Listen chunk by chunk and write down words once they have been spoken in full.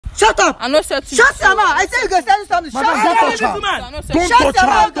Shut up. I not said to Shut your mouth. I said you go send something. Shut Madam, don't touch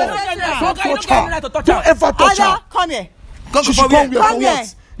her. Don't touch her. Don't touch her. Don't ever touch her. Come here. She should come here for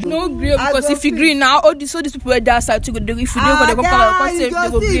what? No grill because if you green now, all these people at that side to go. If you don't go, they go come. They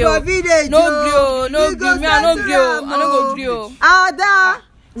go grill. No grill. Me I no grill. I no go grill. Ada.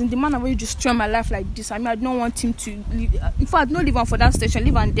 In the manner where you destroy my life like this, I mean I don't want him to leave. In fact, not leave him for that station.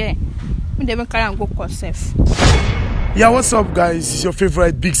 Leave him there. When they even carry and go court safe. Yeah, what's up, guys? It's your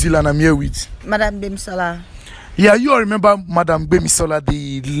favorite Big Zilla, and I'm here with Madam Bemisola. Yeah, you all remember Madam Bemisola,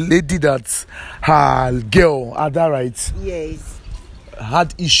 the lady that her girl, Ada, right? Yes.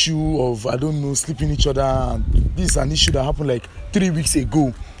 Had issue of, I don't know, sleeping each other, and this is an issue that happened like 3 weeks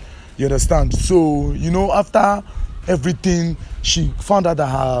ago. You understand? So, you know, after everything, she found out that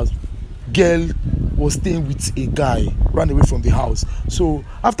her girl was staying with a guy, ran away from the house. So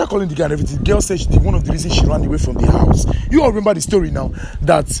after calling the guy and everything, the girl said one of the reasons she ran away from the house. You all remember the story now,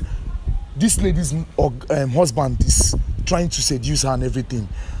 that this lady's husband is trying to seduce her and everything.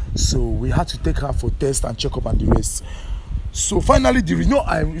 So we had to take her for test and check up and the rest. So finally,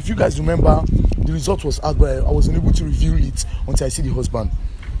 if you guys remember, the result was out, but I was unable to reveal it until I see the husband.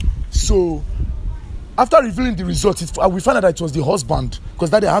 So after revealing the result, we found out that it was the husband, because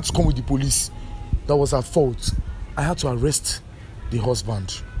that day I had to come with the police. That was her fault. I had to arrest the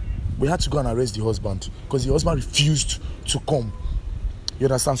husband. We had to go and arrest the husband because the husband refused to come. You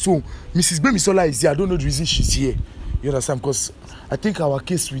understand? So Mrs. Bemisola is here. I don't know the reason she's here. You understand? Because I think our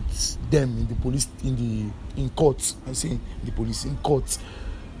case with them in the police, in court, I'm saying the police in court,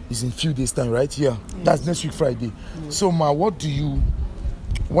 is in a few days' time, right? Yeah. Yes. That's next week Friday. Yes. So Ma, why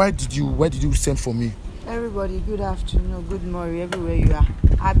did you send for me? Everybody, good afternoon or good morning, everywhere you are.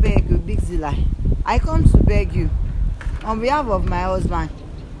 I beg you, Big Zilla. I come to beg you on behalf of my husband.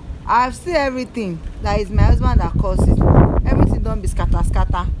 I've seen everything that is my husband that causes. Everything don't be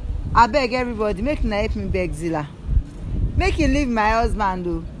scatter. I beg everybody, make me help me beg Zilla. Make him leave my husband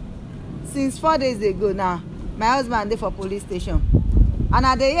though. Since 4 days ago now, my husband dey for police station. And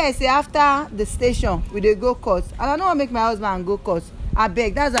I dey hear say after the station, we dey go court. And I don't want to make my husband go court. I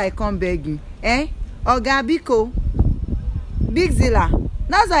beg, that's why I come beg you. Oga Biko, Big Zilla,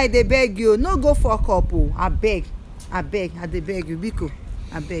 that's why they beg you. No go fuck up. I beg, I dey beg you, Biko.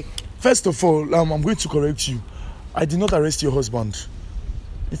 I beg. First of all, I'm going to correct you. I did not arrest your husband.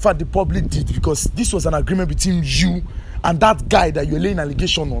 In fact, the public did, because this was an agreement between you and that guy that you're laying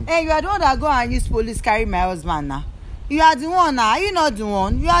allegation on. Hey, you are the one that go and use police carry my husband now. You are the one now. Are you not the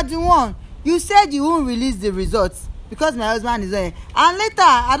one? You are the one. You said you won't release the results because my husband is there. And later,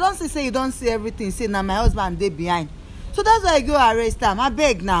 I don't say you don't see everything. Say now my husband dey behind. So that's why I go arrest him. I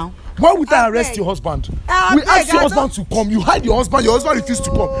beg now. Why would I arrest your husband? We asked your husband to come. You hide your husband refused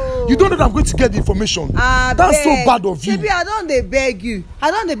to come. You don't know that I'm going to get the information. That's so bad of you. Baby, I don't dey beg you. I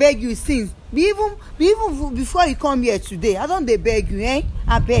don't dey beg you since. Be even before you come here today. I don't dey beg you,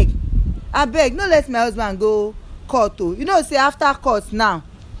 I beg. No let my husband go court. You know, say after court now,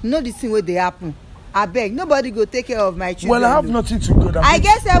 you know the thing where they happen. I beg. Nobody go take care of my children. Well, I have nothing to do. I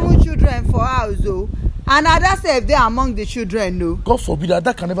get 7 children for house though. And Ada said they among the children, no. God forbid,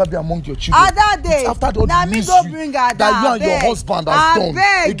 Ada can never be among your children. Ada day. After all the misery that you and your husband has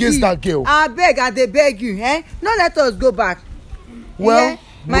done against that girl. I beg, I dey beg you, No let us go back. Well,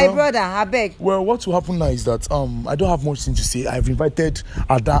 my brother, I beg. Well, what will happen now is that I don't have much thing to say. I've invited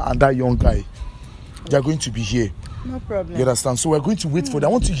Ada and that young guy. They are going to be here. No problem. You understand? So we're going to wait for them.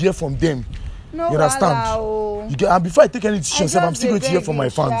 I want to hear from them. No, you understand? And before I take any decision, I'm still going to hear from my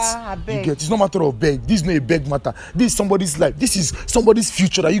fans. You get? It's not a matter of beg. This is not a beg matter. This is somebody's life. This is somebody's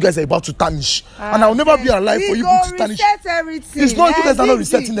future that you guys are about to tarnish. And I'll never be alive for you to tarnish. Everything. It's not you guys are not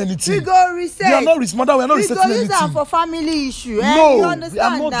resetting anything. We go reset. We are not resetting anything. We go use for family issue. No, I'm not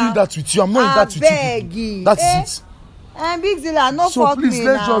doing that with you. I'm not in that with you. That is it. And Big Zilla, no fuck me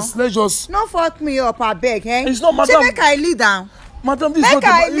now. So please, let's just. No fuck me up, I beg, It's not, madam. Make I lead down. Madam, this is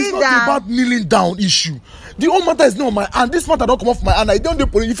not about kneeling down issue. The whole matter is not on my hand. This matter don't come off my hand. I don't do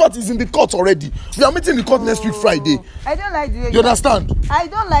police. In fact, it's in the court already. We are meeting in the court next week Friday. I don't like the way you understand? I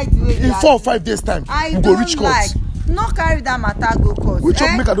don't like the way in 4 or 5 days time, we go reach court. No carry that matter go court. Which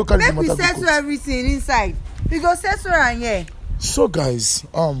one make I don't carry the matter go court? Make we settle everything inside. We go settle and here. So guys,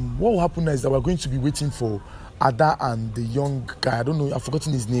 what will happen now is that we're going to be waiting for Ada and the young guy. I don't know. I've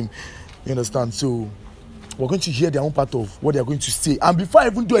forgotten his name. You understand? So we're going to hear their own part of what they are going to say. And before I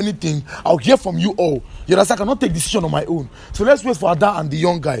even do anything, I'll hear from you all. You understand? I cannot take decision on my own. So let's wait for Ada and the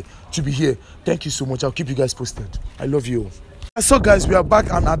young guy to be here. Thank you so much. I'll keep you guys posted. I love you all. So guys, we are back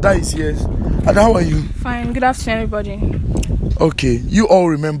and Ada is here. Ada, how are you? Fine. Good afternoon, everybody. Okay, you all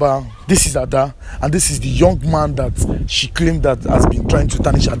remember this is Ada, and this is the young man that she claimed that has been trying to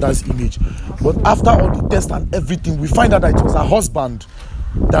tarnish Ada's image. But after all the tests and everything, we find out that it was her husband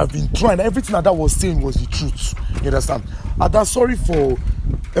that have been trying. Everything Ada was saying was the truth. You understand? Ada, sorry for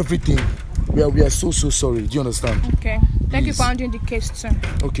everything. We are so sorry. Do you understand? Okay. Thank you for handling the case too.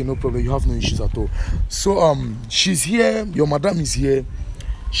 Okay, no problem. You have no issues at all. So she's here. Your madam is here.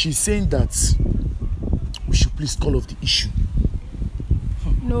 She's saying that we should please call off the issue.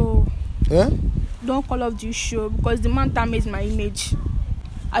 No. Eh? Don't call off the issue because the man damaged my image.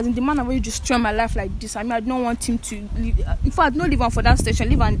 As in the man already destroyed my life like this. I mean, I don't want him to leave. In fact, don't leave on for that station.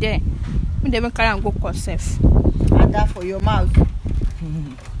 Leave on there. Me they even carry and go call safe. Ada for your mouth.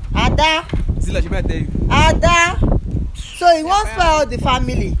 Ada. Zilla, she better tell you. Ada. So he wants for all the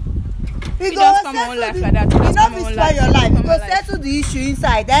family. He don't spend my own life like that. He don't destroy your life. He go settle the issue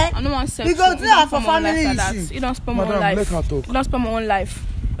inside, eh? I don't want to settle. We go do that for family issue. He don't spend my own Madam, life. let her talk. He don't spend my own life.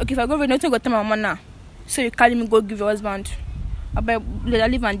 Okay, if I go with nothing, go tell my mama now. So you carry me, go give your husband. I bet let her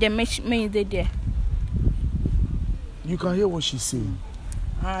live and then me they there. You can hear what she's saying.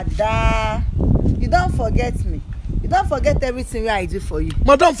 Ada, you don't forget me. You don't forget everything I do for you.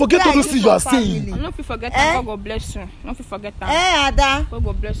 Madam, forget all those things you are I'm saying. not forget Eh? God bless you. Not forget that. Ada. God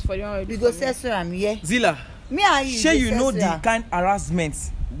go bless for you. We go settle am here. Zilla, Me and you. sure go you know settle the am. kind harassment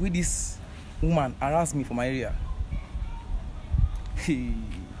with this woman harass me for my area.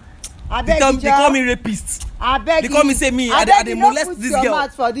 They call me rapist. They call me say me I dey molest this girl.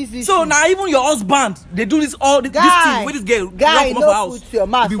 So now even your husband they do this all this thing with this girl. Guy, come no for house. put your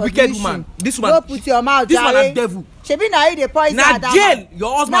mouth Be for wicked this woman. issue. This woman. No put your mouth. This one Jare. a devil. Shebi na you dey poison Na Ada. jail.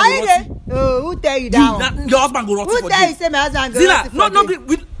 Your husband go rot you. Oh, who tell you that one? Your husband go rot you Who for tell you jail. say my husband go Zilla, rot you no for no jail?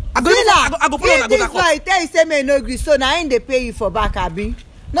 be. I go follow una go that court. This guy tell you say me no gree, so na him dey pay you for back abi.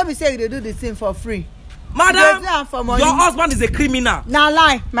 No be say you dey do the thing for free. Madam, do am for money. your husband is a criminal. Na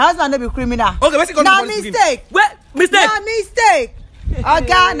lie, my husband no be criminal. Okay, where's he going Na to police mistake. Where mistake? Na mistake.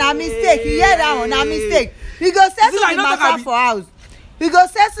 Oga, na mistake. You hear that one? Na mistake. We go settle Zilla, the you don't talk matter abi? for house. We go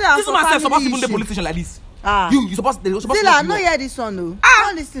settle am This for woman said supposed to family even the police issue. station like this. Ah. You supposed to Zilla, no hear this one o.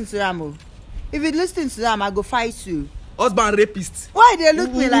 Don't lis ten to am o. If you lis ten to am, I go fight you. husband rapist. Why they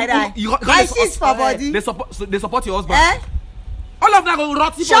look me like that? I shit for body. They support your husband. Eh? All of them go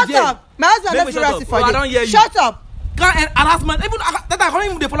rot you for Shut jail. up. My husband no Baby, fit shut rot up. for Oh, I jail. don't hear you. Shut up. Harassment. Even that I can't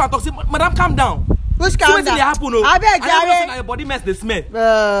even dey follow and talk. Say, madam, calm down. Which See calm wetin dey down? happen o. Abeg, I never know say na Jare. your body mess dey smell.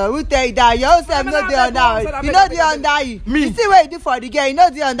 Who tell you that? Your own self no dey under you. You no dey under you. Me. You see what you do for the girl, you no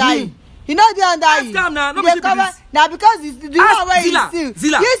dey under you. You no dey under you. Calm down, no You be dey cover. this. Na because it's the one wey you steal.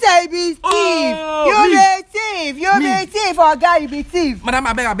 Zilla. You say you be thief. Oh, You me. be thief. You be thief. Oga, you be thief. Madam,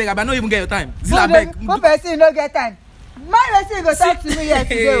 abeg, I no even get your time. Zilla, abeg. Who person no get time? My person go talk to me here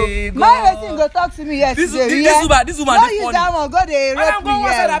today. My person go talk to me here This today. this woman No dey use funny. that one go dey rope me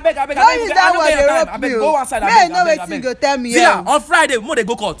here. Abeg, No use that one dey rope me. Go one side, May know wetin go tell me Zilla, here. on Friday, mo dey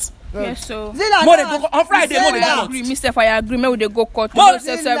go court. Yes, so. Zilla, More no, they go on Friday, more they go Zilla. court. Agree, Mr. I agree. Maybe they go court. More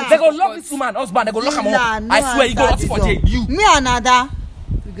Zilla. they go lock this woman husband. They go lock him Zilla, up. no I swear, you go rot answer for this jail. one. You. Me and Ada,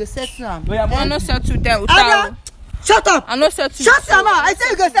 we go settle am. I no settle them. Ada, shut up. I no settle. Shut your mouth. I say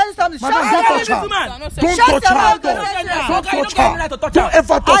you go settle something. Shut Madam, your don't mouth. touch her. I no settle. Don't Shut touch your her. mouth. Don't touch her. Don't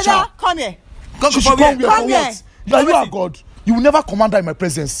ever touch her. Ada, come here. She should come here Come for here. what? You are God. You will never command her in my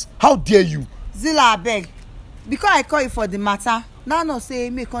presence. How dare you? Zilla, abeg. Because I call you for the matter, now no say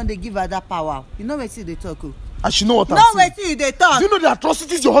me come dey give her that power. You know wetin dey talk o. And she know what No I'm saying. wetin you dey talk. Do you know the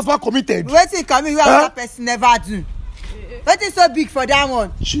atrocities your husband committed? Wetin come in wey Huh? another person never do. Wetin so big for that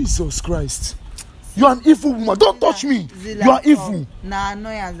one. Jesus Christ. You are an evil woman. Don't touch me. Zilla, You are come. evil. Na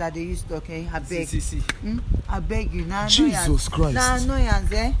annoyance that they use talk, eh? Abeg. See. Abeg you, na annoyance. Jesus Christ. Na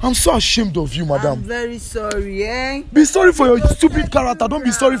annoyance, eh? I'm so ashamed of you, I'm madam. very sorry, eh? Be sorry for your Because stupid let's character. Don't be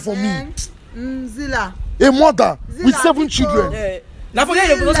do sorry that, for eh? me. Zilla. A mother Zilla, with 7 because- children. Now forget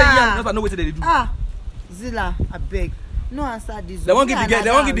you go say yeah, I know wetin they do. Ah, Zilla, abeg. No answer this. They won't give the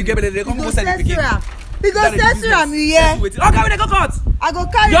girl, but they come go send the pikin. We go settle am, you hear? Okay, we dey go court. I go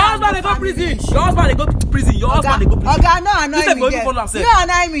carry Your am husband dey go family prison. issue. Your husband dey go prison. Your husband dey go prison. Oga, no annoy You said me go there. even follow am sef. No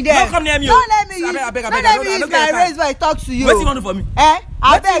annoy me there. Don't come near me, No oh. let me use. Abeg, No I let me don't use get your my time. raise voice talk to you. Wetin you wan do for me? Eh?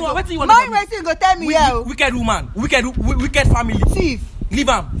 Wetin you Abeg. want to do for me? Wetin go tell me here o. Wicked woman, wicked family. Thief. Leave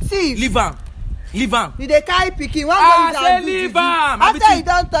am. Thief. Leave am. Leave am. You dey carry pikin wan Ah, go use say am do leave juju. am. After you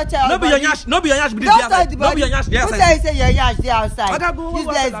don touch her No be your body. yash. No be your yash. Be Don't this touch the outside. No be body. your yash. Dey Who outside. tell you say your yash dey outside? Oga, go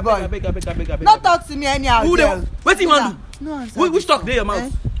Useless outside, boy. abeg. No talk to me anyhow. Who girl. dey? Wetin you wan do? No answer Which this talk one, dey your eh?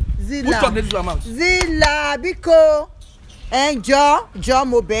 mouth? Zilla. Which talk dey your mouth? Zilla biko. Jọ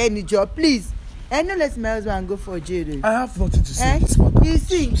mo bẹ̀ ẹ́ ni jọ please. I no let my husband go for jail. I have nothing to say this matter. You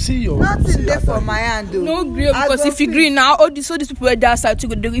see your nothing there for my hand though. No gree because if you gree now, all these people were there side to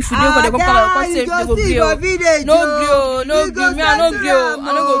go. If you don't go, they go gree. No gree, no gree. Me I no gree. I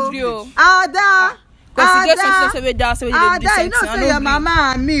no go gree. Ada. Because you get something there, so you know say your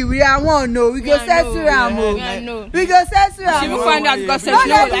mama and me, we are one. No, we go settle am. We go settle am. She will find out because she like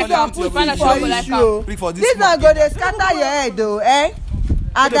that. She find out she will like that. This one go dey scatter your head though, eh?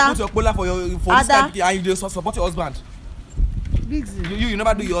 Ada. Put your cola for this kind of and you support your husband. Big Z. You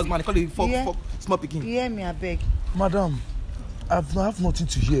never do your husband. Call it for small picking. You hear me, I beg. Madam, I have nothing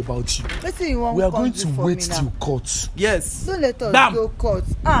to hear about you. We are going to wait till court. Yes. Don't let us go court.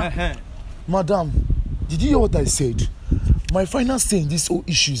 Madam, did you hear what I said? My final say in this whole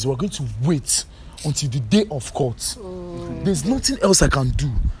issue is we're going to wait until the day of court. There's nothing else I can do.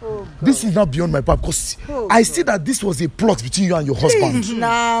 This is not beyond my power because I see that this was a plot between you and your husband. Please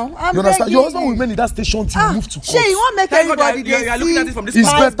now, you understand? Your husband will remain in that station till you move to court. Shay, you won't make anybody they see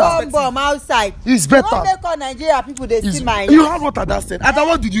my bomb outside. It's better. You won't make all Nigeria people they see my. You heard what Ada said. Ada,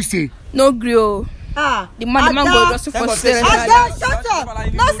 what did you say? No grill. The man go just for sale. Ada, shut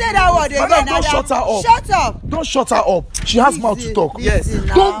up. Not say that word again. Don't shut her up. Shut up. Don't shut her up. She has mouth to talk. Yes.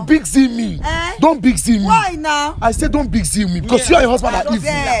 Don't big Z me. Don't big Z me. Why now? I said don't big Z me because you and your husband are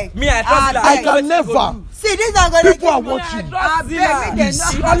evil. Me, I can never. See, this are going to people are watching.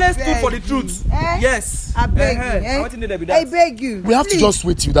 She always stood for the truth. Yes. I beg you. I beg you. We have to just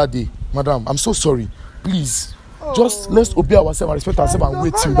wait till that day, madam. I'm so sorry. Please. Just let's obey ourselves and respect ourselves and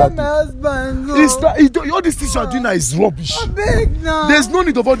wait till that day. All these things you are doing now is rubbish. There's no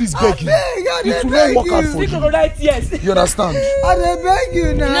need of all this begging. It will not work out for you. You understand? I beg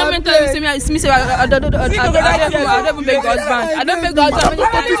you now. No, I'm telling you, I don't beg husband. I don't beg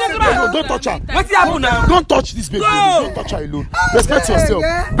husband. Don't touch her. What's happening now? Don't touch this baby. Don't touch her alone. Respect yourself.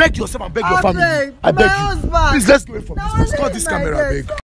 Beg yourself and beg your family. I beg you. Please let's go away from this. Let's cut this camera, beg.